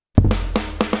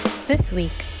This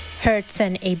week, Hertz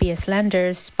and ABS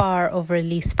lenders spar over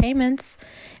lease payments.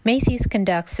 Macy's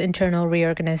conducts internal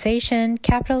reorganization,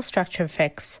 capital structure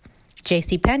fix.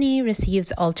 JCPenney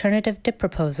receives alternative dip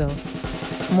proposal.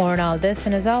 More on all this,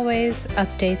 and as always,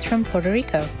 updates from Puerto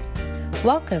Rico.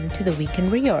 Welcome to the Week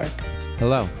in Reorg.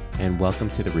 Hello, and welcome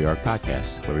to the Reorg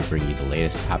Podcast, where we bring you the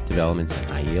latest top developments in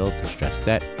high yield, distressed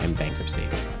debt, and bankruptcy.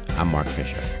 I'm Mark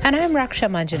Fisher. And I'm Raksha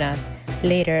Manjunath.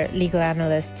 Later, legal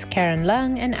analysts Karen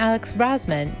Lung and Alex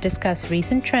Brosman discuss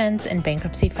recent trends in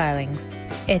bankruptcy filings.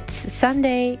 It's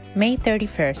Sunday, May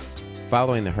 31st.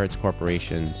 Following the Hertz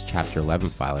Corporation's Chapter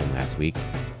 11 filing last week,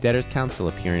 Debtors' Counsel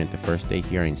appearing at the first day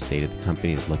hearing stated the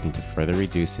company is looking to further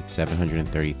reduce its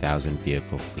 730,000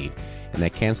 vehicle fleet and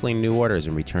that canceling new orders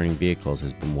and returning vehicles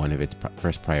has been one of its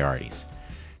first priorities.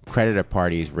 Creditor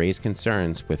parties raised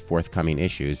concerns with forthcoming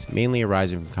issues, mainly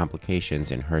arising from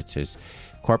complications in Hertz's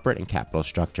corporate and capital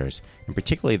structures, and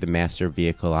particularly the master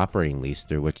vehicle operating lease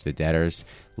through which the debtors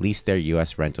lease their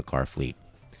U.S. rental car fleet.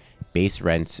 Base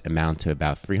rents amount to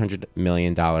about $300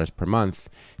 million per month,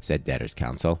 said Debtors'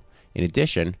 Counsel. In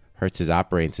addition, Hertz's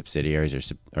operating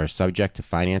subsidiaries are subject to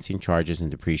financing charges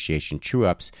and depreciation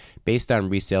true-ups based on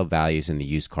resale values in the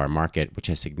used car market, which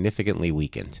has significantly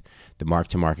weakened. The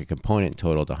mark-to-market component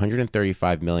totaled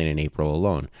 $135 million in April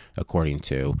alone, according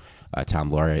to Tom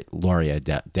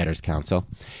Lauria, Debtors' Counsel,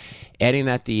 adding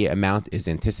that the amount is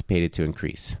anticipated to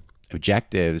increase.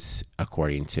 Objectives,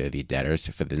 according to the debtors,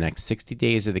 for the next 60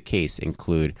 days of the case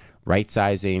include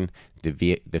right-sizing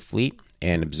the fleet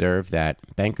and observe that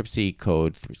Bankruptcy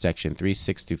Code Section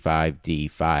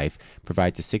 3625D5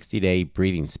 provides a 60-day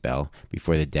breathing spell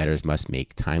before the debtors must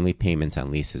make timely payments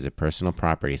on leases of personal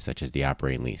property such as the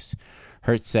operating lease.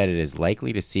 Hertz said it is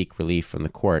likely to seek relief from the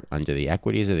court under the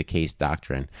equities of the case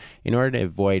doctrine in order to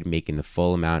avoid making the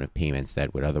full amount of payments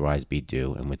that would otherwise be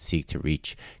due and would seek to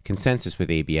reach consensus with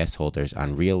ABS holders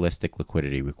on realistic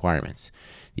liquidity requirements.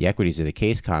 The equities of the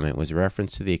case comment was a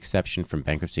reference to the exception from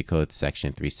Bankruptcy Code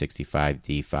Section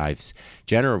 365D5's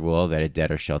general rule that a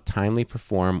debtor shall timely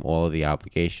perform all of the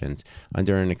obligations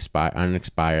under an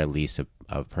expired lease of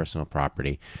personal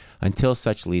property until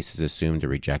such lease is assumed or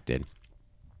rejected.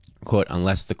 Quote,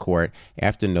 unless the court,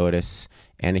 after notice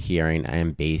and a hearing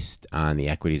and based on the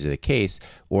equities of the case,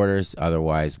 orders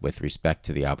otherwise with respect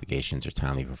to the obligations or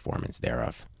timely performance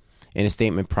thereof. In a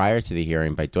statement prior to the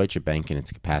hearing by Deutsche Bank in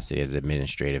its capacity as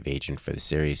administrative agent for the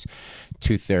Series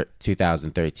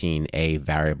 2013A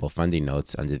variable funding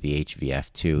notes under the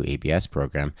HVF2 ABS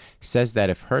program, says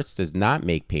that if Hertz does not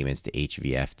make payments to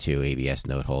HVF2 ABS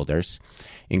note holders,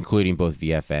 including both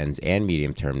VFNs and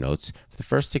medium-term notes, for the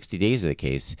first 60 days of the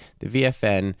case, the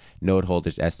VFN note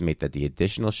holders estimate that the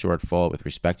additional shortfall with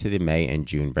respect to the May and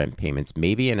June rent payments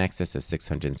may be in excess of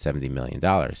 $670 million,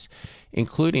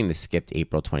 including the skipped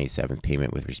April 27th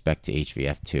payment with respect to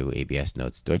HVF2 ABS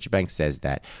notes. Deutsche Bank says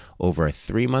that over a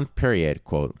 3-month period,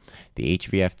 quote, the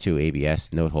HVF2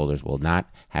 ABS note holders will not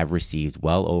have received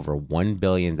well over $1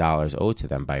 billion owed to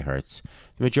them by Hertz,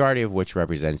 the majority of which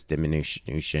represents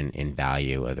diminution in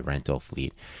value of the rental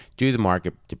fleet due to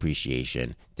market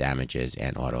depreciation, damages,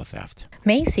 and auto theft.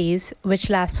 Macy's, which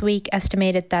last week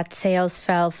estimated that sales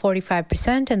fell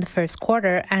 45% in the first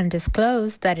quarter and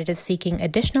disclosed that it is seeking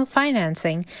additional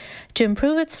financing to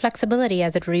improve its flexibility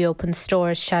as it reopens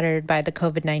stores shuttered by the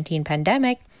COVID-19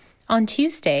 pandemic, on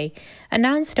Tuesday,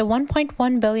 announced a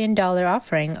 $1.1 billion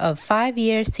offering of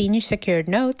 5-year senior secured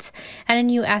notes and a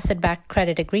new asset-backed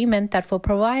credit agreement that will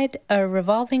provide a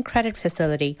revolving credit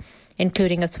facility,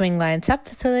 including a swingline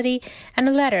sub-facility and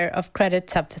a letter of credit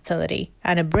sub-facility,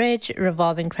 and a bridge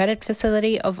revolving credit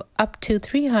facility of up to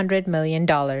 $300 million.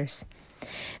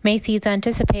 Macy's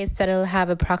anticipates that it will have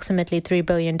approximately $3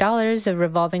 billion of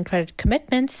revolving credit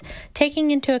commitments,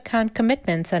 taking into account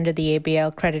commitments under the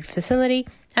ABL credit facility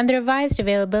and the revised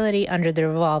availability under the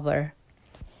revolver.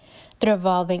 The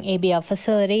revolving ABL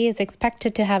facility is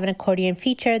expected to have an accordion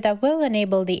feature that will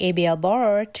enable the ABL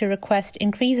borrower to request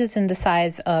increases in the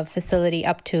size of facility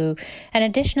up to an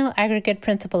additional aggregate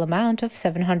principal amount of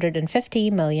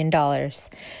 $750 million.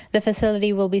 The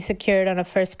facility will be secured on a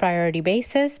first priority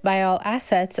basis by all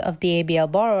assets of the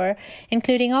ABL borrower,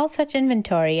 including all such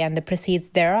inventory and the proceeds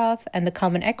thereof and the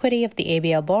common equity of the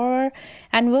ABL borrower,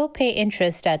 and will pay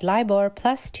interest at LIBOR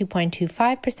plus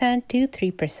 2.25% to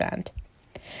 3%.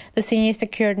 The senior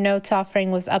secured notes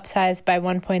offering was upsized by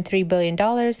 $1.3 billion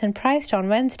and priced on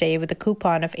Wednesday with a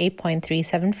coupon of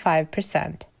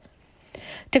 8.375%.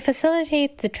 To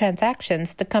facilitate the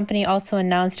transactions, the company also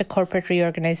announced a corporate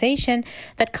reorganization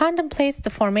that contemplates the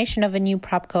formation of a new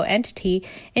PropCo entity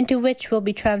into which will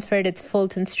be transferred its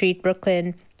Fulton Street,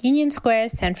 Brooklyn, Union Square,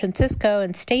 San Francisco,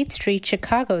 and State Street,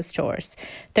 Chicago stores,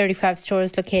 35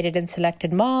 stores located in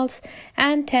selected malls,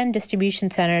 and 10 distribution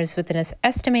centers with an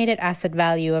estimated asset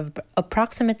value of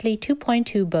approximately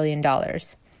 $2.2 billion.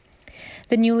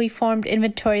 The newly formed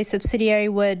inventory subsidiary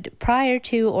would, prior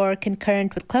to or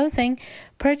concurrent with closing,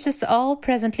 purchase all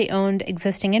presently owned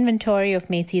existing inventory of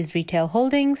Macy's retail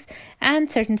holdings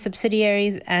and certain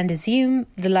subsidiaries and assume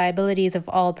the liabilities of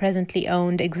all presently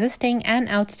owned existing and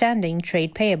outstanding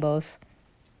trade payables.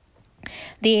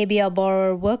 The ABL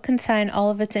borrower will consign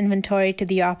all of its inventory to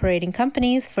the operating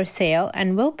companies for sale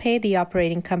and will pay the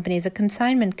operating companies a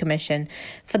consignment commission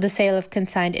for the sale of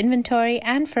consigned inventory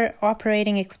and for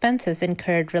operating expenses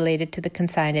incurred related to the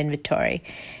consigned inventory,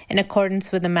 in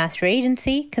accordance with the master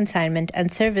agency, consignment,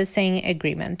 and servicing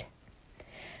agreement.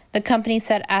 The company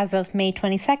said as of May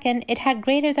 22nd, it had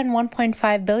greater than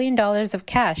 $1.5 billion of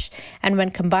cash, and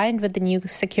when combined with the new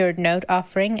secured note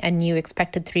offering and new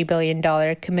expected $3 billion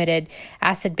committed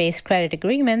asset-based credit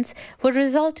agreements, would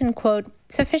result in, quote,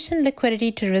 sufficient liquidity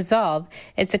to resolve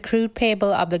its accrued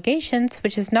payable obligations,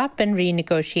 which has not been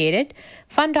renegotiated,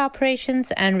 fund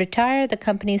operations, and retire the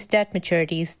company's debt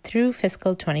maturities through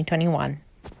fiscal 2021.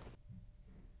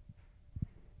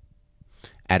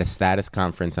 At a status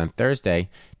conference on Thursday,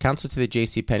 counsel to the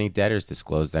JCPenney debtors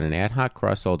disclosed that an ad hoc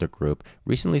crossholder group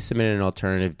recently submitted an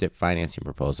alternative DIP financing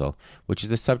proposal, which is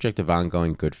the subject of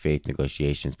ongoing good faith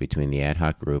negotiations between the ad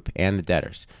hoc group and the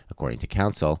debtors. According to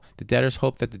counsel, the debtors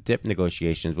hope that the DIP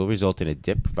negotiations will result in a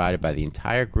DIP provided by the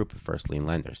entire group of first lien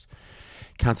lenders.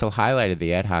 Counsel highlighted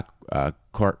the ad hoc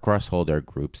crossholder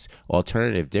group's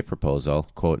alternative DIP proposal,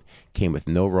 quote, came with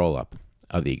no roll-up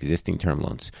of the existing term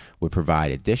loans, would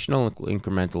provide additional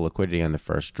incremental liquidity on the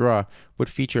first draw, would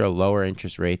feature a lower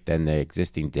interest rate than the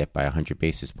existing DIP by 100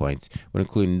 basis points, would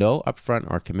include no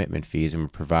upfront or commitment fees, and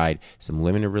would provide some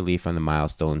limited relief on the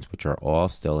milestones, which are all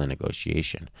still in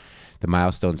negotiation. The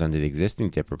milestones under the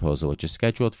existing DIP proposal, which is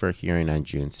scheduled for a hearing on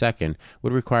June 2nd,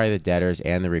 would require the debtors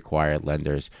and the required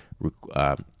lenders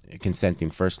consenting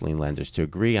first lien lenders to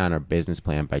agree on a business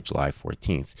plan by July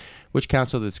 14th, which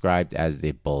counsel described as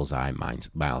the bullseye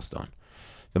milestone.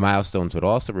 The milestones would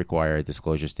also require a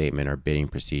disclosure statement or bidding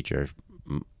procedure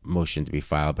motion to be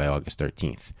filed by August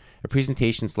 13th. A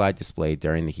presentation slide displayed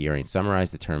during the hearing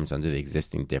summarized the terms under the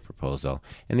existing DIP proposal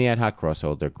and the ad hoc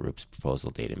crossholder group's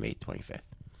proposal dated May 25th.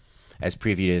 As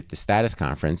previewed at the status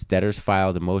conference, debtors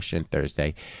filed a motion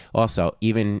Thursday, also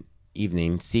evening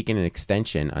seeking an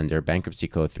extension under Bankruptcy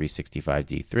Code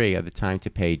 365D3 of the time to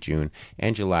pay June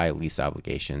and July lease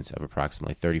obligations of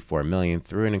approximately $34 million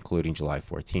through and including July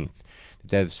 14th. The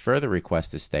debtors further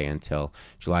request to stay until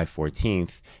July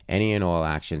 14th any and all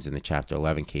actions in the Chapter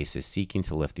 11 cases seeking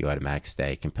to lift the automatic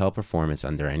stay, compel performance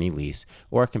under any lease,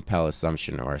 or compel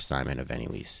assumption or assignment of any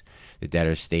lease. The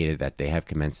debtors stated that they have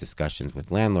commenced discussions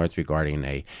with landlords regarding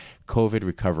a COVID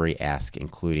recovery ask,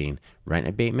 including rent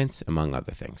abatements, among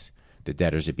other things. The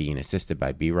debtors are being assisted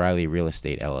by B. Riley Real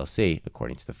Estate, LLC,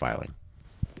 according to the filing.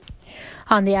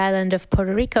 On the island of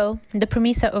Puerto Rico, the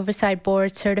PROMESA Oversight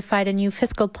Board certified a new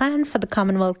fiscal plan for the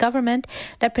Commonwealth government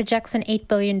that projects an $8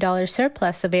 billion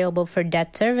surplus available for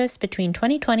debt service between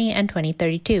 2020 and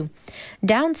 2032,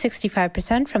 down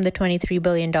 65% from the $23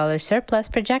 billion surplus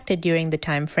projected during the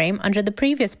time frame under the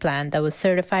previous plan that was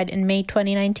certified in May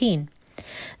 2019.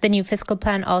 The new fiscal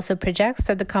plan also projects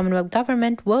that the Commonwealth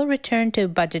government will return to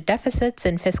budget deficits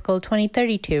in fiscal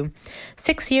 2032,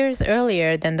 6 years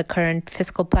earlier than the current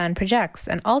fiscal plan projects,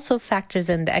 and also factors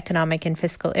in the economic and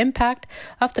fiscal impact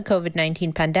of the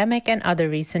COVID-19 pandemic and other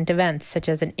recent events, such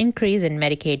as an increase in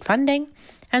Medicaid funding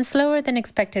and slower than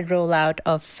expected rollout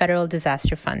of federal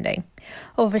disaster funding.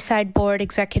 Oversight Board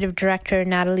Executive Director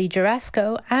Natalie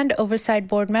Jarasco and Oversight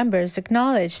Board members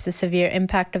acknowledged the severe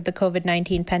impact of the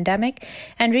COVID-19 pandemic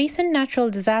and recent natural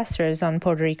disasters on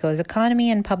Puerto Rico's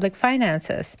economy and public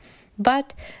finances,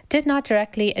 but did not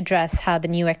directly address how the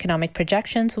new economic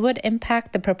projections would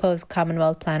impact the proposed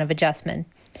Commonwealth Plan of Adjustment.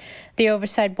 The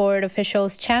Oversight Board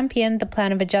officials championed the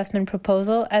Plan of Adjustment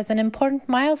proposal as an important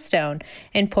milestone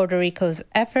in Puerto Rico's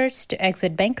efforts to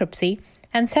exit bankruptcy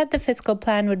and said the fiscal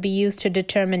plan would be used to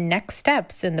determine next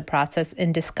steps in the process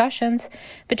in discussions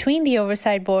between the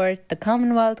Oversight Board, the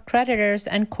Commonwealth, creditors,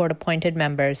 and court-appointed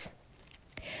members.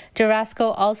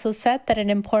 Jarasco also said that an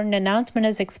important announcement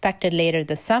is expected later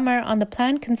this summer on the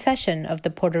planned concession of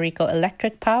the Puerto Rico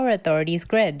Electric Power Authority's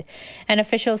grid, and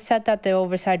officials said that the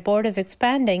Oversight Board is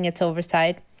expanding its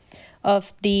oversight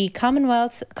of the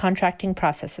Commonwealth's contracting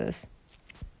processes.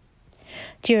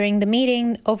 During the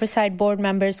meeting, Oversight Board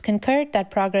members concurred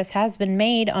that progress has been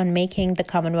made on making the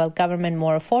Commonwealth government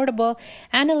more affordable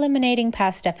and eliminating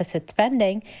past deficit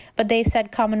spending, but they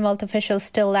said Commonwealth officials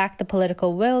still lack the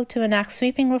political will to enact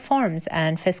sweeping reforms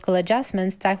and fiscal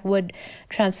adjustments that would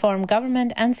transform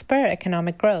government and spur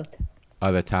economic growth.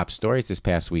 Other top stories this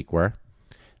past week were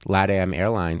LATAM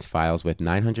Airlines files with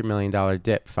 $900 million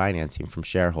DIP financing from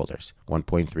shareholders,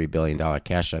 $1.3 billion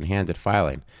cash on hand at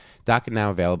filing, docket now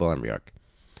available in New York.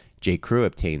 J.Crew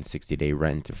obtained 60-day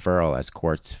rent deferral as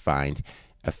courts find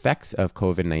effects of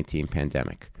COVID-19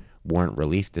 pandemic, warrant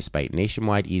relief despite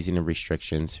nationwide easing of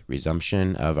restrictions,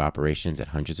 resumption of operations at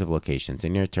hundreds of locations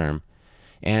in near term,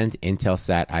 and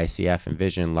Intelsat, ICF, and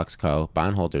Vision, Luxco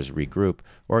bondholders regroup,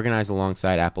 organize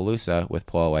alongside Appaloosa with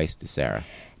Paul Weiss DeSera.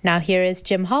 Now here is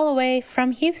Jim Holloway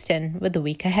from Houston with the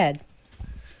week ahead.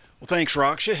 Well, thanks,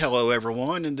 Raksha. Hello,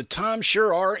 everyone. And the times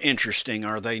sure are interesting,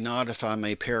 are they not, if I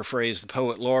may paraphrase the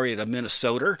poet laureate of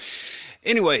Minnesota?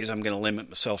 Anyways, I'm going to limit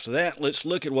myself to that. Let's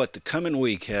look at what the coming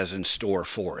week has in store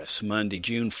for us. Monday,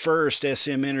 June 1st,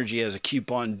 SM Energy has a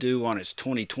coupon due on its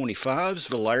 2025s.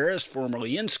 Valaris,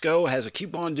 formerly Insco, has a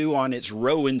coupon due on its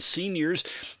Rowan Seniors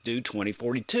due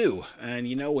 2042. And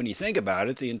you know, when you think about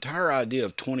it, the entire idea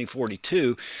of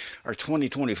 2042, or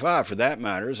 2025 for that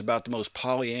matter, is about the most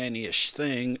Pollyanna-ish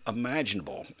thing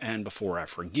imaginable. And before I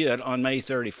forget, on May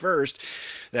 31st,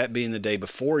 that being the day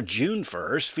before June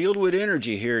 1st, Fieldwood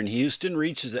Energy here in Houston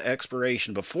reaches the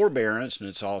expiration of a forbearance, and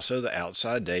it's also the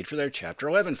outside date for their Chapter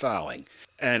 11 filing.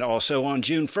 And also on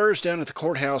June 1st, down at the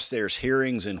courthouse, there's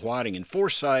hearings in Whiting and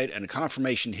Forsyth and a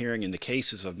confirmation hearing in the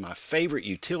cases of my favorite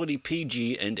utility,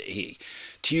 PG&E.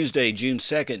 Tuesday, June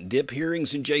 2nd, DIP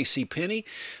hearings in JCPenney.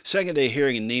 Second day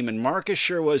hearing in Neiman Marcus.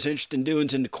 Sure was interesting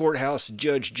doings in the courthouse.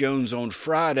 Judge Jones on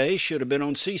Friday. Should have been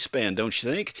on C-SPAN, don't you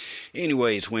think?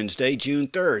 Anyways, Wednesday, June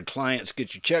 3rd. Clients,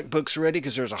 get your checkbooks ready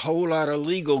because there's a whole lot of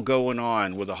legal going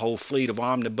on with a whole fleet of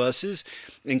omnibuses,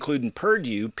 including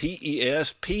Purdue,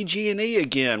 PES, PG&E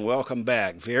again. Welcome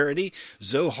back. Verity,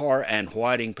 Zohar, and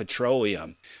Whiting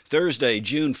Petroleum. Thursday,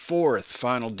 June 4th,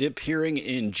 final DIP hearing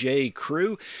in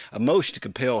J.Crew, a motion to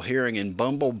compel hearing in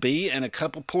Bumblebee, and a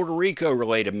couple Puerto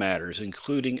Rico-related matters,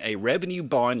 including a revenue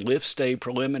bond lift-stay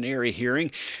preliminary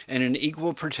hearing and an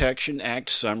Equal Protection Act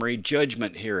summary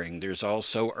judgment hearing. There's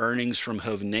also earnings from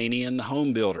Hovnanian, the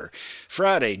home builder.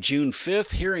 Friday, June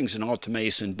 5th, hearings in Alta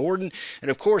Mesa and Borden,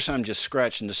 and of course I'm just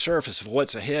scratching the surface of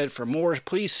what's ahead. For more,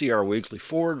 please see our weekly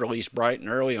forward, released bright and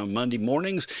early on Monday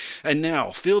mornings. And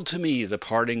now, fill to me the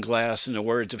parting glass, in the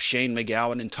words of Shane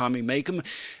McGowan and Tommy Makem,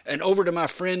 and over to my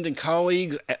friend and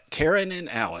colleagues Karen and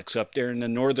Alex up there in the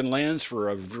Northern Lands for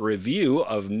a review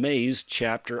of May's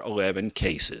Chapter 11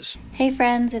 cases. Hey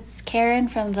friends, it's Karen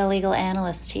from the Legal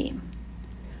Analyst team.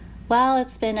 Well,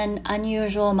 it's been an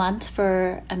unusual month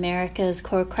for America's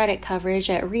core credit coverage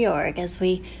at Reorg as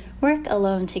we work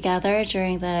alone together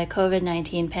during the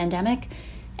COVID-19 pandemic,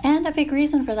 and a big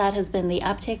reason for that has been the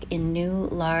uptick in new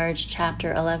large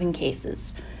Chapter 11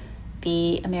 cases.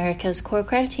 The America's Core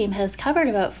Credit team has covered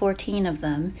about 14 of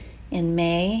them in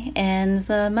May, and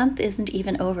the month isn't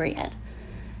even over yet.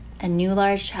 A new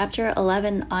large Chapter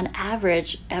 11 on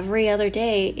average every other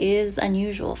day is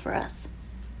unusual for us.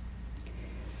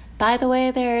 By the way,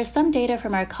 there's some data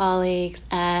from our colleagues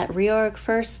at Reorg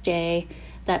First Day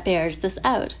that bears this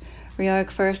out. Reorg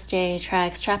First Day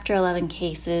tracks Chapter 11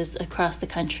 cases across the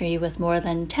country with more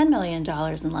than $10 million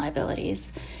in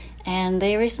liabilities, and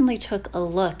they recently took a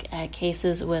look at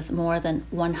cases with more than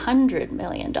 $100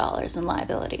 million in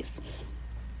liabilities.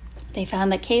 They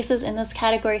found that cases in this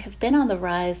category have been on the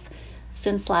rise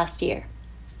since last year.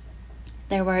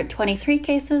 There were 23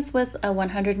 cases with a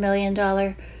 $100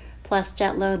 million plus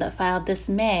debt load that filed this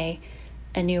May,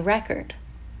 a new record.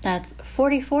 That's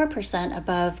 44%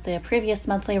 above the previous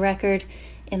monthly record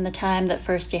in the time that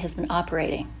First Day has been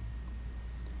operating.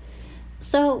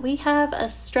 So we have a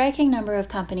striking number of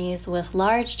companies with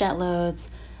large debt loads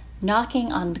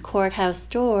knocking on the courthouse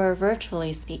door,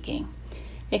 virtually speaking,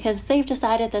 because they've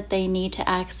decided that they need to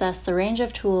access the range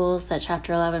of tools that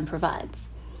Chapter 11 provides.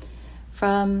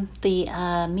 From the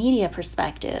media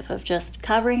perspective of just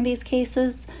covering these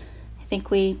cases, I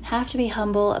think we have to be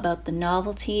humble about the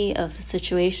novelty of the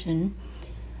situation,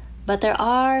 but there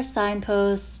are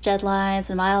signposts, deadlines,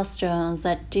 and milestones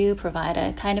that do provide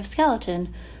a kind of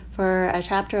skeleton for a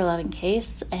Chapter 11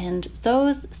 case, and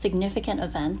those significant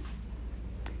events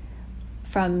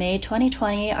from May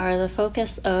 2020 are the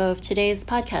focus of today's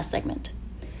podcast segment.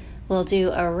 We'll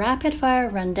do a rapid-fire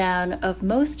rundown of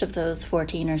most of those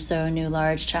 14 or so new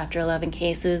large Chapter 11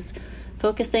 cases,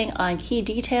 focusing on key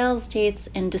details, dates,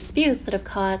 and disputes that have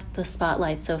caught the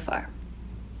spotlight so far.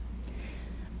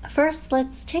 First,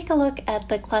 let's take a look at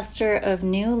the cluster of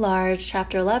new large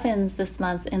Chapter 11s this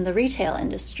month in the retail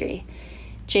industry: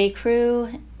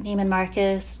 J.Crew, Neiman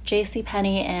Marcus,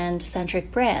 JCPenney, and Centric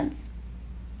Brands.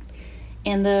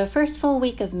 In the first full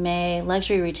week of May,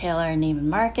 luxury retailer Neiman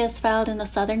Marcus filed in the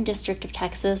Southern District of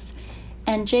Texas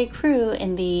and J.Crew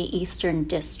in the Eastern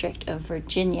District of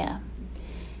Virginia.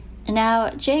 Now,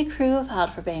 J.Crew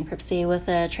filed for bankruptcy with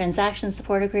a transaction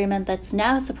support agreement that's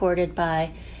now supported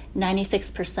by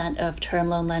 96% of term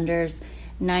loan lenders,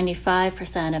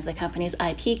 95% of the company's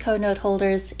IP code note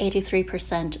holders,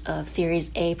 83% of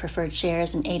Series A preferred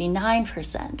shares, and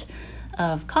 89%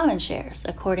 of common shares,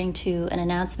 according to an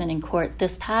announcement in court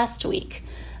this past week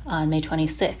on May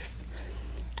 26th.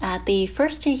 At the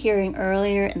first-day hearing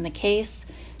earlier in the case,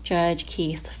 Judge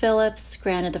Keith Phillips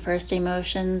granted the first-day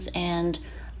motions and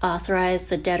authorized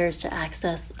the debtors to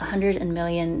access $110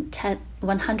 million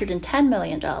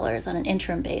on an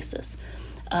interim basis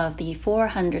of the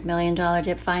 $400 million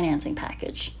DIP financing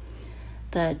package.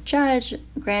 The judge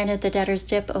granted the debtors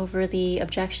DIP over the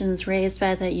objections raised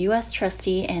by the U.S.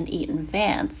 trustee and Eaton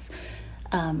Vance,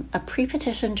 a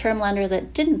pre-petition term lender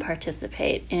that didn't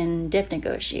participate in DIP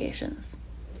negotiations.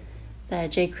 The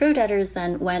J.Crew debtors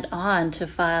then went on to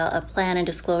file a plan and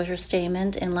disclosure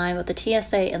statement in line with the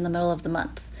TSA in the middle of the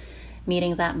month,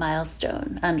 meeting that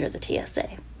milestone under the TSA.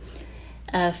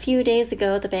 A few days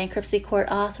ago, the bankruptcy court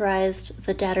authorized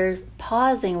the debtors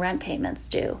pausing rent payments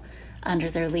due under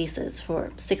their leases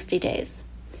for 60 days,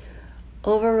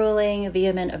 overruling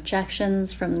vehement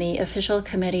objections from the official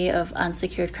committee of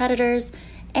unsecured creditors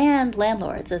and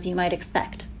landlords, as you might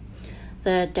expect.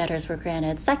 The debtors were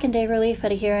granted second-day relief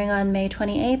at a hearing on May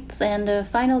 28th, and a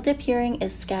final DIP hearing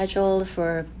is scheduled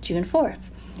for June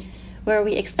 4th, where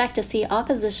we expect to see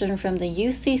opposition from the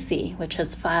UCC, which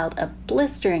has filed a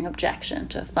blistering objection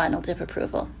to final DIP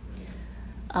approval.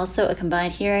 Also, a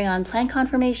combined hearing on plan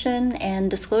confirmation and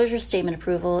disclosure statement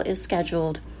approval is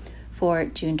scheduled for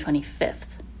June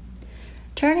 25th.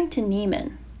 Turning to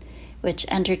Neiman, which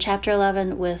entered Chapter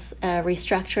 11 with a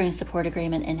restructuring support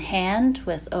agreement in hand,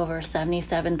 with over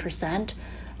 77%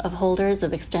 of holders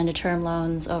of extended term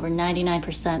loans, over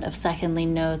 99% of second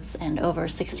lien notes, and over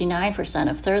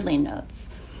 69% of third lien notes,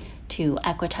 to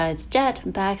equitize debt,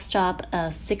 backstop a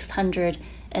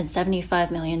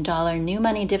 $675 million new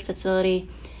money DIP facility,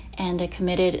 and a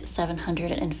committed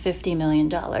 $750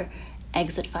 million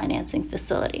exit financing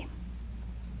facility.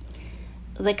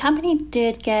 The company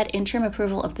did get interim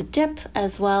approval of the DIP,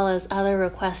 as well as other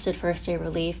requested first-day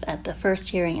relief at the first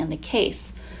hearing in the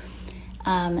case.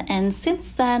 And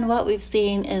since then, what we've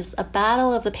seen is a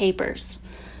battle of the papers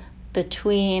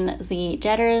between the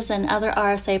debtors and other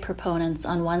RSA proponents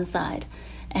on one side,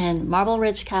 and Marble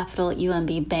Ridge Capital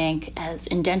UMB Bank as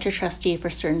indenture trustee for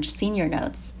certain senior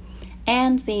notes,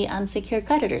 and the Unsecured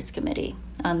Creditors Committee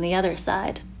on the other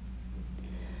side.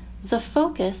 The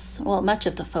focus, well, much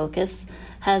of the focus,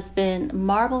 has been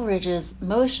Marble Ridge's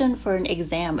motion for an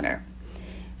examiner,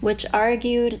 which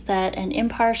argued that an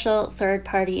impartial third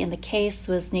party in the case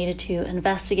was needed to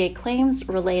investigate claims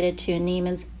related to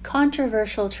Neiman's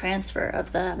controversial transfer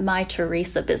of the My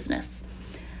Teresa business.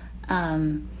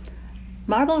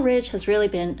 Marble Ridge has really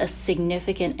been a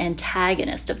significant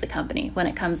antagonist of the company when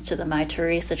it comes to the My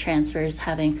Teresa transfers,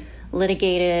 having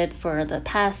litigated for the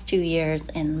past 2 years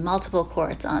in multiple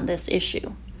courts on this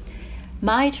issue.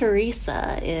 My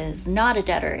Teresa is not a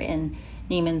debtor in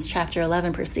Neiman's Chapter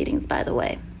 11 proceedings, by the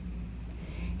way.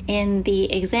 In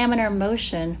the examiner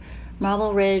motion,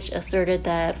 Marble Ridge asserted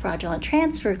that fraudulent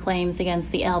transfer claims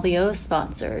against the LBO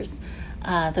sponsors,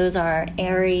 those are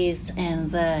Ares and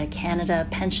the Canada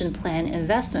Pension Plan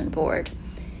Investment Board,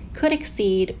 could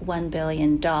exceed $1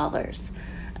 billion.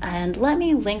 And let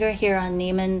me linger here on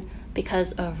Neiman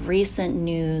because of recent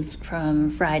news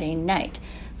from Friday night.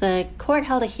 The court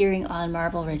held a hearing on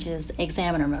Marble Ridge's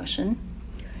examiner motion,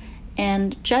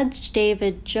 and Judge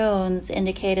David Jones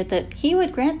indicated that he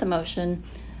would grant the motion,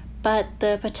 but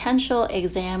the potential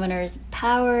examiner's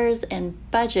powers and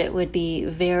budget would be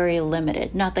very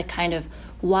limited, not the kind of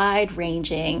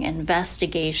wide-ranging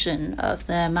investigation of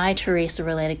the My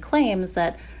Teresa-related claims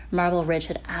that Marble Ridge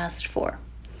had asked for.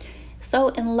 So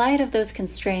in light of those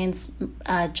constraints,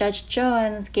 Judge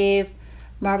Jones gave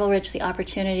Marble Ridge the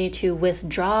opportunity to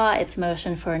withdraw its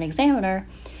motion for an examiner,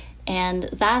 and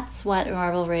that's what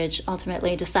Marble Ridge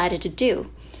ultimately decided to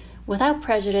do, without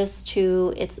prejudice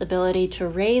to its ability to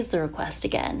raise the request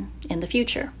again in the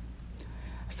future.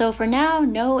 So for now,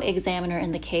 no examiner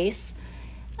in the case,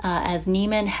 as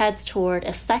Neiman heads toward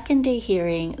a second-day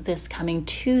hearing this coming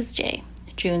Tuesday,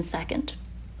 June 2nd.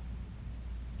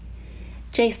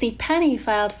 JCPenney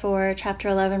filed for Chapter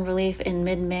 11 relief in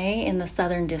mid-May in the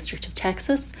Southern District of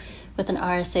Texas, with an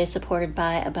RSA supported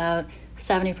by about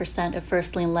 70% of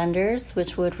first lien lenders,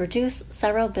 which would reduce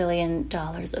several $billion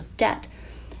of debt.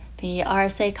 The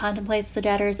RSA contemplates the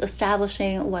debtors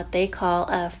establishing what they call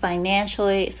a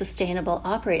financially sustainable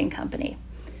operating company,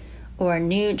 or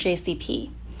new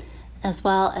JCP, as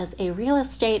well as a real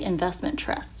estate investment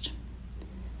trust.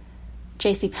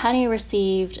 JCPenney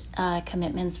received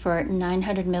commitments for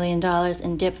 $900 million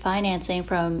in DIP financing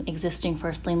from existing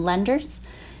first lien lenders,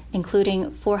 including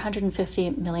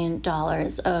 $450 million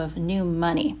of new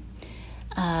money.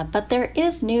 But there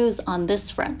is news on this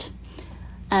front.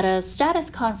 At a status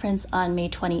conference on May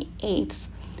 28th,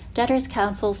 Debtors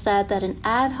Counsel said that an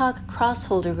ad hoc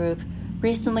crossholder group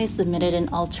recently submitted an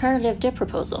alternative DIP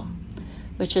proposal,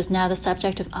 which is now the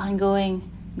subject of ongoing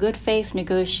good faith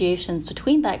negotiations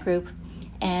between that group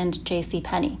and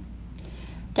JCPenney.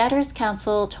 Debtors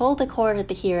Counsel told the court at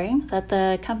the hearing that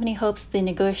the company hopes the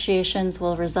negotiations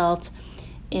will result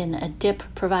in a DIP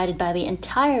provided by the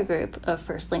entire group of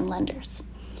first lien lenders.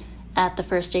 At the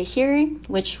first day hearing,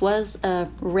 which was a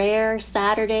rare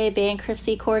Saturday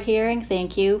bankruptcy court hearing,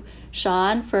 thank you,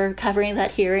 Sean, for covering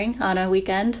that hearing on a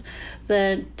weekend,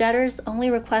 the debtors only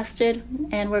requested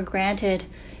and were granted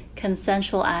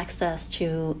consensual access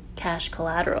to cash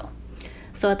collateral.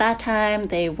 So at that time,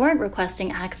 they weren't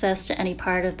requesting access to any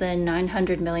part of the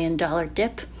 $900 million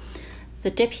DIP.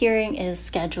 The DIP hearing is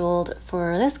scheduled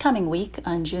for this coming week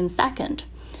on June 2nd.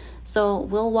 So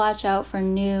we'll watch out for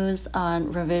news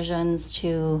on revisions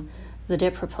to the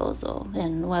DIP proposal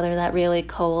and whether that really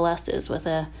coalesces with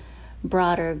a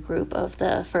broader group of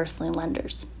the first lien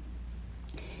lenders.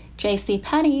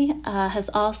 JCPenney has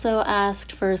also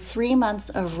asked for 3 months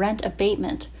of rent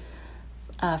abatement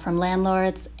from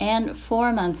landlords and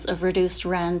 4 months of reduced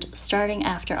rent starting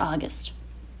after August.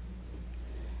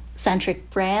 Centric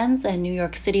Brands, a New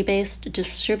York City-based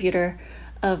distributor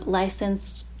of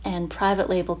licensed and private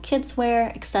label kidswear,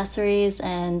 accessories,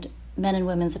 and men and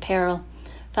women's apparel,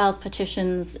 filed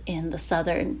petitions in the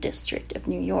Southern District of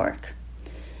New York.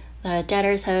 The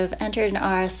debtors have entered an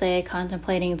RSA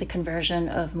contemplating the conversion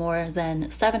of more than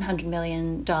 $700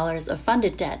 million of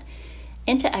funded debt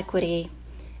into equity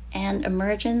and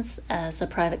emergence as a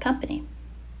private company.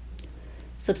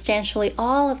 Substantially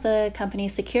all of the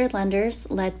company's secured lenders,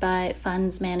 led by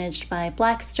funds managed by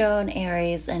Blackstone,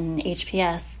 Ares, and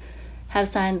HPS, have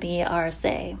signed the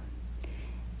RSA,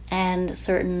 and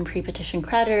certain pre-petition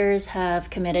creditors have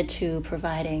committed to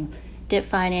providing DIP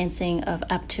financing of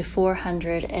up to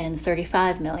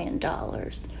 $435 million.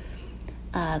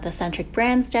 The Centric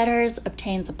Brands debtors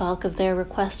obtained the bulk of their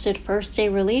requested first-day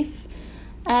relief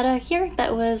at a hearing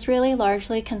that was really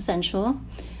largely consensual,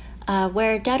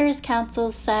 where Debtors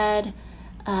Counsel said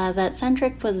that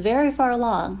Centric was very far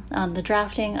along on the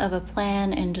drafting of a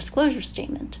plan and disclosure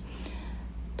statement.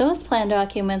 Those plan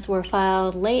documents were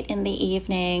filed late in the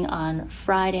evening on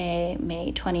Friday,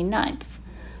 May 29th.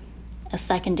 A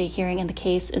second-day hearing in the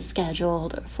case is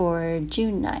scheduled for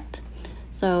June 9th.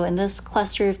 So in this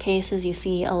cluster of cases, you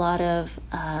see a lot of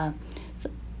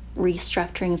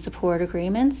restructuring support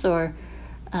agreements or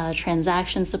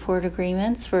transaction support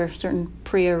agreements for certain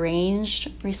prearranged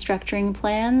restructuring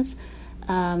plans,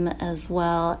 as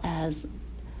well as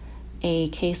a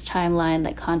case timeline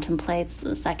that contemplates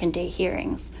the second-day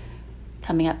hearings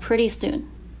coming up pretty soon.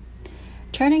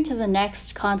 Turning to the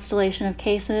next constellation of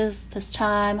cases, this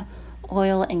time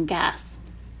oil and gas.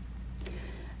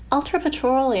 Ultra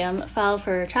Petroleum filed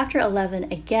for Chapter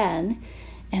 11 again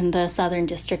in the Southern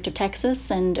District of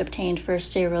Texas and obtained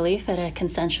first-day relief at a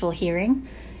consensual hearing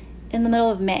in the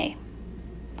middle of May.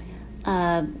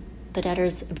 The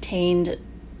debtors obtained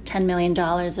 $10 million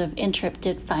of INTRIP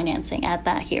DIP financing at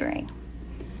that hearing.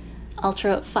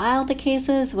 Ultra filed the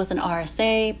cases with an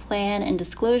RSA, plan, and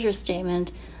disclosure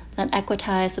statement that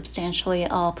equitized substantially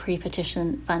all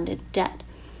pre-petition funded debt.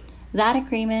 That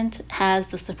agreement has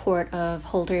the support of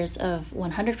holders of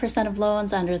 100% of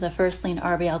loans under the first lien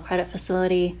RBL credit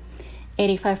facility,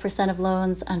 85% of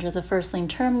loans under the first lien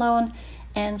term loan,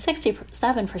 and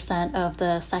 67% of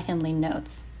the second lien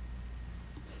notes.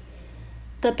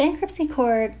 The bankruptcy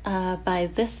court, by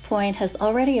this point, has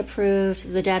already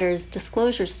approved the debtor's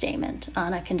disclosure statement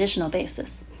on a conditional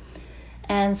basis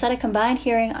and set a combined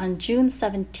hearing on June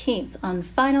 17th on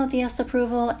final DS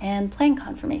approval and plan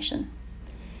confirmation.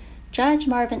 Judge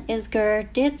Marvin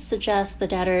Isger did suggest the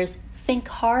debtors think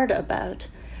hard about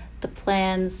the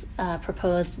plan's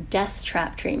proposed death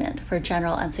trap treatment for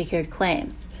general unsecured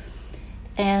claims.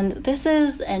 And this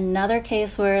is another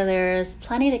case where there's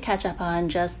plenty to catch up on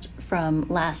just from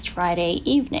last Friday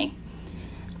evening.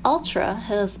 Ultra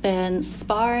has been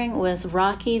sparring with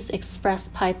Rockies Express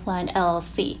Pipeline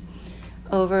LLC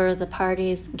over the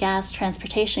party's gas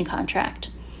transportation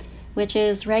contract, which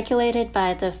is regulated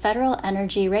by the Federal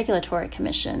Energy Regulatory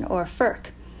Commission, or FERC.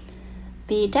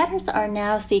 The debtors are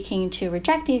now seeking to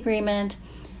reject the agreement,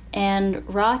 and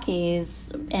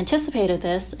Rockies anticipated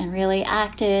this and really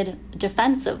acted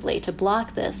defensively to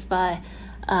block this by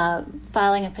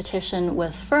filing a petition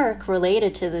with FERC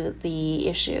related to the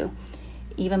issue,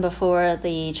 even before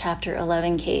the Chapter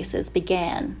 11 cases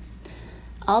began.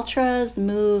 Ultra's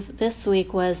move this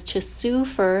week was to sue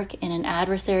FERC in an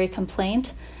adversary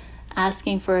complaint,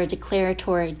 asking for a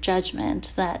declaratory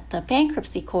judgment that the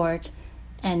bankruptcy court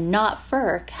and not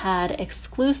FERC had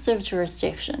exclusive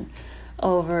jurisdiction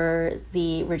over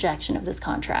the rejection of this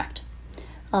contract.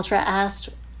 Ultra asked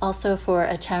also for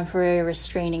a temporary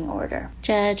restraining order.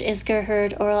 Judge Isger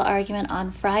heard oral argument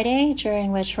on Friday,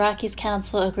 during which Rockies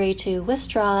counsel agreed to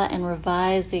withdraw and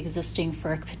revise the existing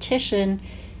FERC petition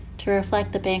to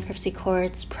reflect the bankruptcy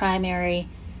court's primary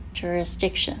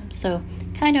jurisdiction. So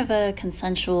kind of a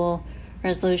consensual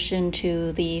resolution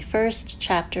to the first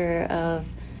chapter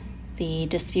of the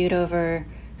dispute over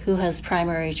who has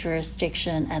primary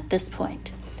jurisdiction at this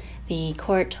point. The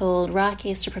court told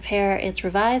Rockies to prepare its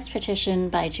revised petition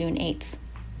by June 8th.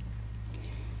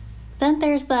 Then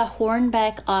there's the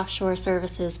Hornbeck Offshore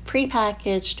Services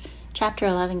prepackaged Chapter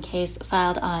 11 case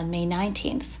filed on May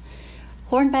 19th.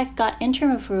 Hornbeck got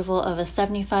interim approval of a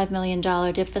 $75 million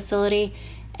DIP facility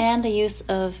and the use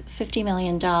of $50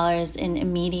 million in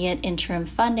immediate interim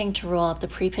funding to roll up the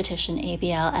pre-petition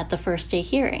ABL at the first day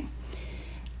hearing.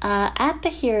 At the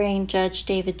hearing, Judge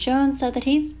David Jones said that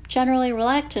he's generally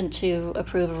reluctant to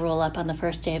approve a roll-up on the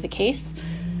first day of a case,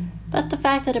 but the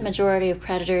fact that a majority of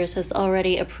creditors has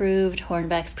already approved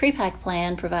Hornbeck's prepack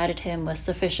plan provided him with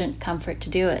sufficient comfort to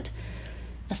do it.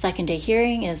 A second-day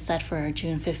hearing is set for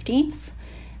June 15th,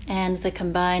 and the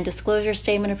combined disclosure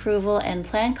statement approval and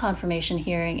plan confirmation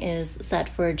hearing is set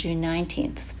for June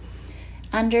 19th.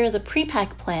 Under the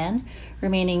prepack plan,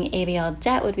 remaining ABL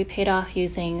debt would be paid off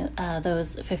using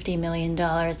those $50 million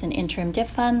in interim DIP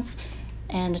funds,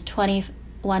 and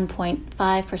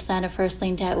 21.5% of first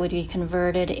lien debt would be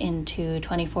converted into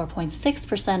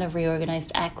 24.6% of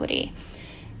reorganized equity,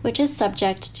 which is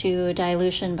subject to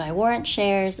dilution by warrant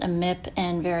shares, a MIP,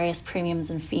 and various premiums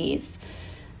and fees.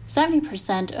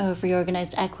 70% of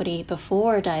reorganized equity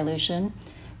before dilution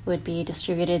would be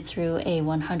distributed through a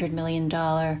 $100 million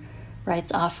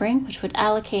rights offering, which would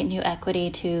allocate new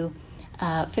equity to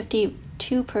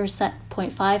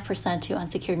 52.5% to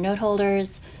unsecured note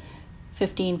holders,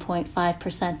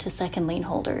 15.5% to second lien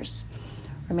holders.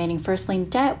 Remaining first lien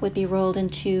debt would be rolled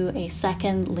into a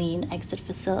second lien exit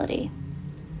facility.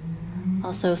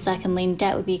 Also, second lien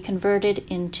debt would be converted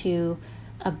into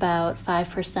about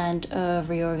 5%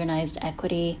 of reorganized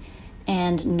equity,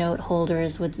 and note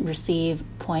holders would receive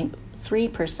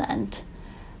 0.3%.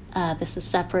 This is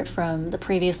separate from the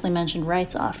previously mentioned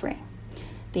rights offering.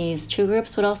 These two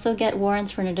groups would also get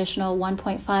warrants for an additional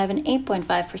 1.5% and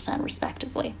 8.5%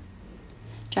 respectively.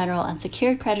 General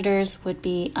unsecured creditors would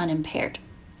be unimpaired.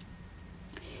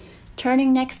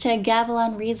 Turning next to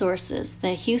Gavilan Resources,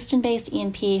 the Houston-based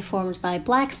E&P formed by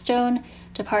Blackstone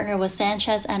to partner with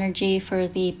Sanchez Energy for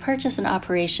the purchase and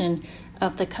operation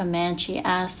of the Comanche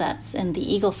assets in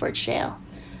the Eagle Ford Shale,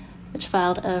 which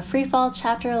filed a free-fall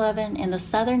Chapter 11 in the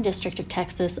Southern District of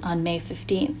Texas on May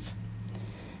 15th.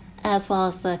 As well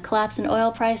as the collapse in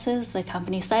oil prices, the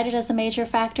company cited as a major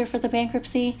factor for the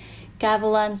bankruptcy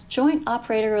Gavilan's joint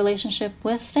operator relationship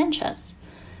with Sanchez,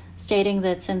 stating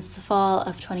that since the fall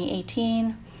of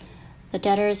 2018, the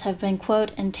debtors have been,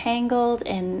 quote, entangled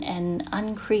in an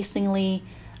increasingly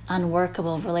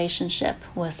unworkable relationship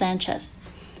with Sanchez.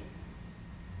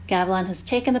 Gavilan has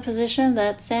taken the position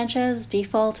that Sanchez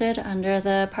defaulted under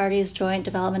the parties' joint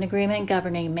development agreement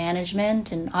governing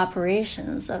management and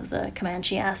operations of the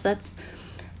Comanche assets.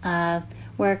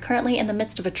 We're currently in the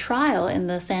midst of a trial in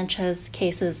the Sanchez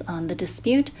cases on the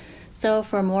dispute, so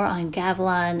for more on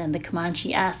Gavilan and the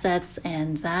Comanche assets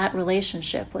and that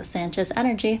relationship with Sanchez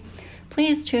Energy,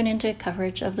 please tune into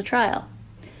coverage of the trial.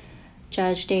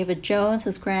 Judge David Jones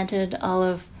has granted all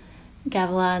of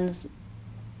Gavilan's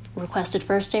requested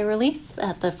first-day relief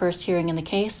at the first hearing in the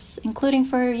case, including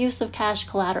for use of cash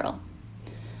collateral.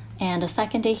 And a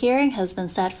second-day hearing has been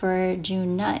set for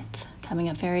June 9th, coming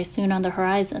up very soon on the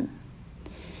horizon.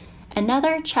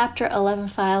 Another Chapter 11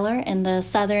 filer in the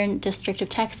Southern District of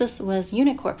Texas was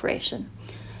Unit Corporation,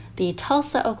 the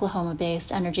Tulsa, Oklahoma-based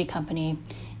energy company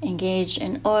engaged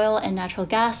in oil and natural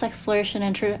gas exploration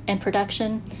and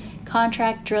production,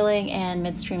 contract drilling, and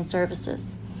midstream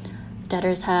services.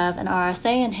 Debtors have an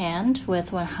RSA in hand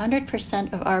with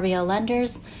 100% of RBL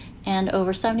lenders and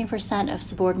over 70% of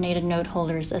subordinated note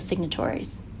holders as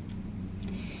signatories.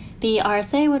 The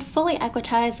RSA would fully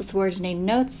equitize the subordinated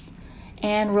notes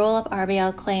and roll up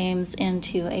RBL claims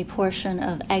into a portion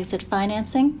of exit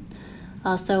financing.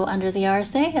 Also under the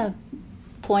RSA, a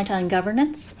point on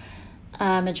governance,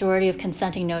 a majority of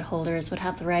consenting note holders would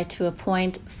have the right to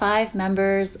appoint 5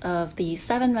 members of the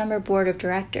 7-member board of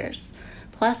directors,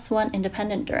 plus 1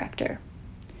 independent director.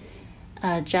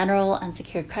 General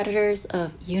unsecured creditors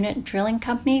of Unit Drilling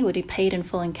Company would be paid in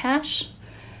full in cash,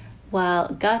 while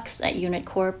GUCs at Unit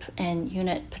Corp and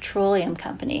Unit Petroleum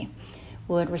Company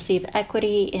would receive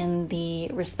equity in the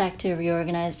respective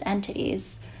reorganized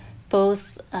entities,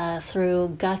 both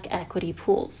through GUC equity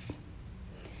pools.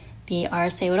 The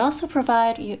RSA would also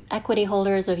provide equity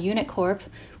holders of Unit Corp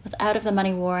with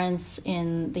out-of-the-money warrants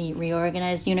in the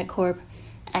reorganized Unit Corp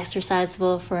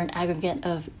exercisable for an aggregate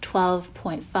of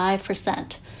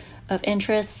 12.5% of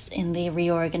interests in the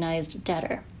reorganized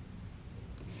debtor.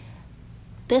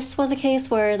 This was a case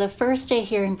where the first day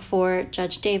hearing before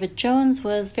Judge David Jones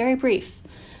was very brief,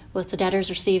 with the debtors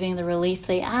receiving the relief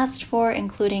they asked for,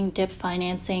 including DIP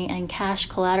financing and cash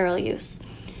collateral use.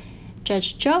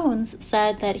 Judge Jones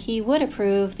said that he would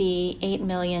approve the $8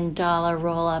 million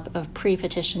roll-up of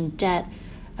pre-petition debt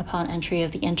upon entry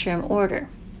of the interim order.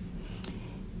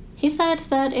 He said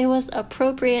that it was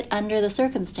appropriate under the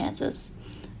circumstances,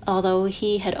 although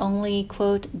he had only,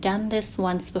 quote, done this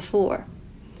once before.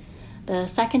 The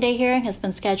second day hearing has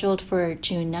been scheduled for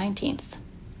June 19th.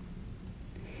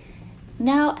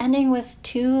 Now ending with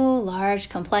 2 large,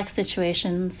 complex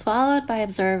situations followed by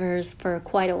observers for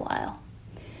quite a while.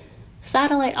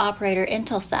 Satellite operator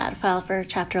Intelsat filed for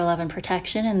Chapter 11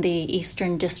 protection in the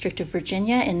Eastern District of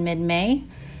Virginia in mid-May,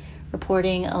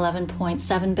 reporting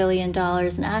 $11.7 billion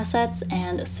in assets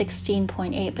and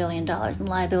 $16.8 billion in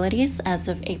liabilities as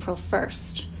of April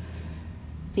 1st.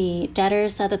 The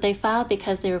debtors said that they filed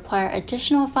because they require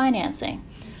additional financing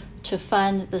to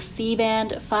fund the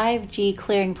C-band 5G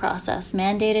clearing process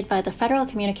mandated by the Federal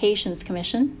Communications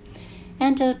Commission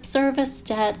and to service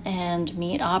debt and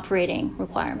meet operating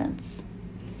requirements.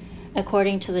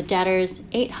 According to the debtors,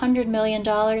 $800 million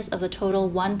of the total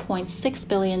 $1.6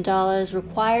 billion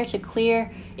required to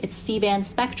clear its C-band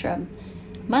spectrum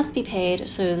must be paid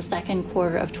through the second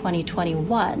quarter of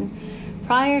 2021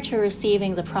 prior to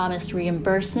receiving the promised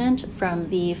reimbursement from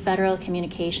the Federal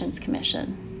Communications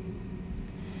Commission.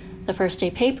 The first day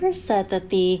papers said that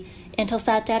the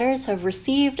Intelsat debtors have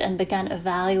received and begun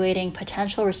evaluating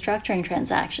potential restructuring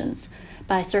transactions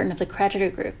by certain of the creditor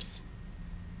groups.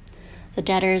 The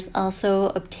debtors also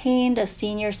obtained a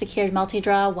senior secured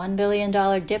multi-draw $1 billion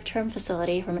DIP term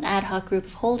facility from an ad hoc group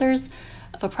of holders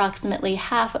of approximately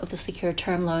half of the secured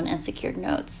term loan and secured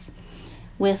notes,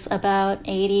 with about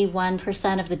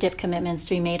 81% of the DIP commitments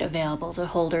to be made available to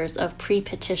holders of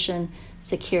pre-petition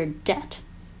secured debt.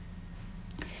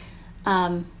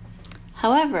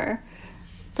 However,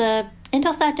 the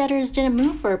Intelsat debtors didn't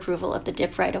move for approval of the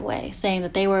DIP right away, saying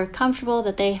that they were comfortable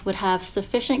that they would have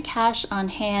sufficient cash on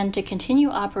hand to continue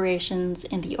operations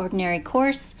in the ordinary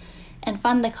course and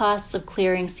fund the costs of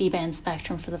clearing C-band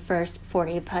spectrum for the first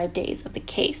 45 days of the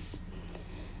case.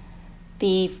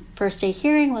 The first day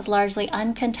hearing was largely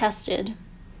uncontested,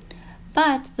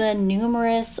 but the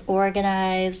numerous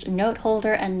organized note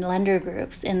holder and lender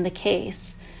groups in the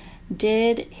case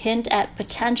did hint at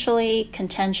potentially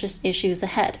contentious issues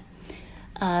ahead.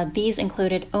 These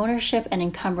included ownership and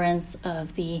encumbrance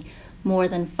of the more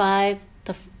than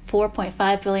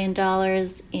 $4.5 billion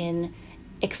in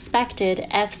expected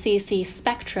FCC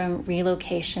spectrum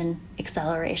relocation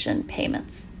acceleration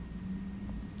payments.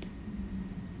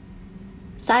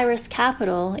 Cyrus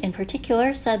Capital, in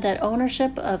particular, said that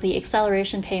ownership of the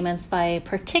acceleration payments by a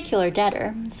particular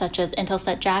debtor, such as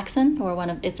Intelsat Jackson or one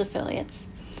of its affiliates,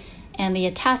 and the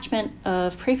attachment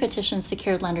of pre-petition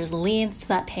secured lenders' liens to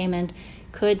that payment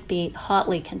could be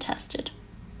hotly contested,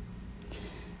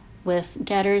 with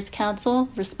debtors' counsel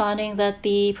responding that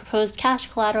the proposed cash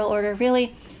collateral order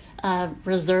really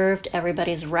reserved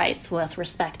everybody's rights with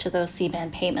respect to those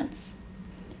C-band payments.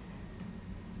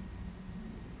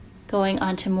 Going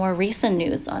on to more recent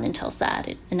news on Intelsat,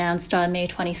 it announced on May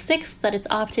 26th that it's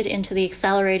opted into the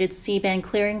accelerated C-band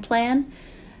clearing plan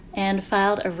and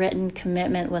filed a written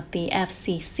commitment with the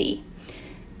FCC.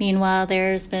 Meanwhile,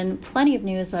 there's been plenty of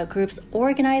news about groups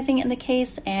organizing in the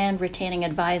case and retaining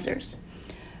advisors.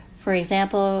 For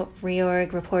example,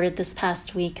 Reorg reported this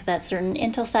past week that certain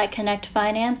Intelsat Connect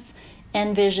Finance,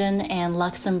 Envision, and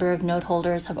Luxembourg note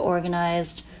holders have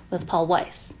organized with Paul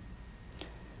Weiss.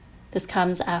 This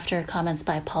comes after comments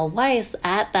by Paul Weiss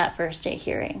at that first day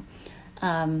hearing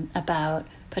about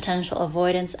potential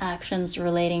avoidance actions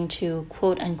relating to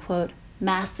quote-unquote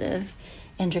massive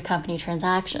intercompany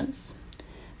transactions.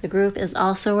 The group is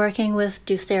also working with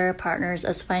Doucera Partners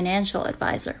as financial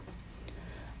advisor.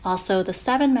 Also, the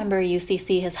 7-member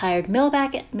UCC has hired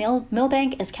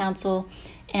Milbank as counsel,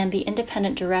 and the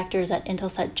independent directors at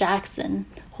Intelsat Jackson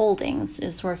Holdings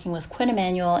is working with Quinn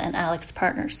Emanuel and Alex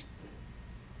Partners.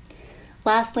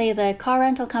 Lastly, the car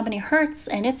rental company Hertz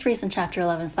and its recent Chapter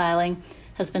 11 filing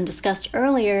has been discussed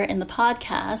earlier in the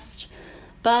podcast,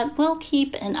 but we'll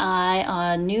keep an eye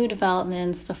on new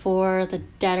developments before the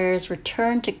debtors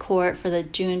return to court for the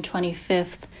June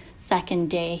 25th second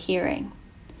day hearing.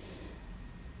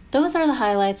 Those are the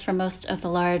highlights for most of the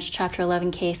large Chapter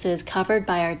 11 cases covered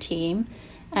by our team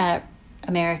at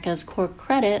America's Core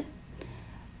Credit,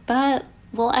 but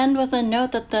we'll end with a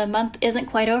note that the month isn't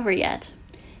quite over yet.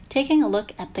 Taking a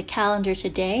look at the calendar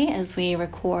today as we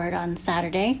record on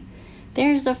Saturday,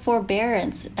 there's a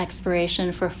forbearance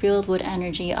expiration for Fieldwood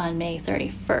Energy on May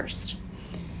 31st.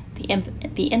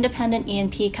 The independent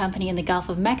E&P company in the Gulf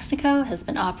of Mexico has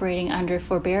been operating under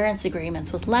forbearance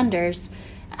agreements with lenders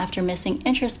after missing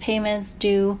interest payments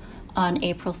due on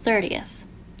April 30th.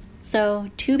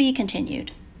 So, to be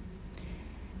continued.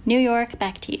 New York,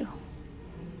 back to you.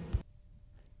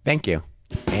 Thank you.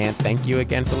 And thank you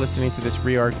again for listening to this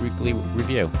Reorg Weekly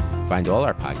Review. Find all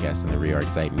our podcasts on the Reorg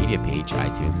site media page,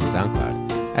 iTunes, and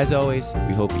SoundCloud. As always,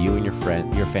 we hope you and your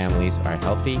families are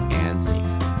healthy and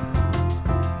safe.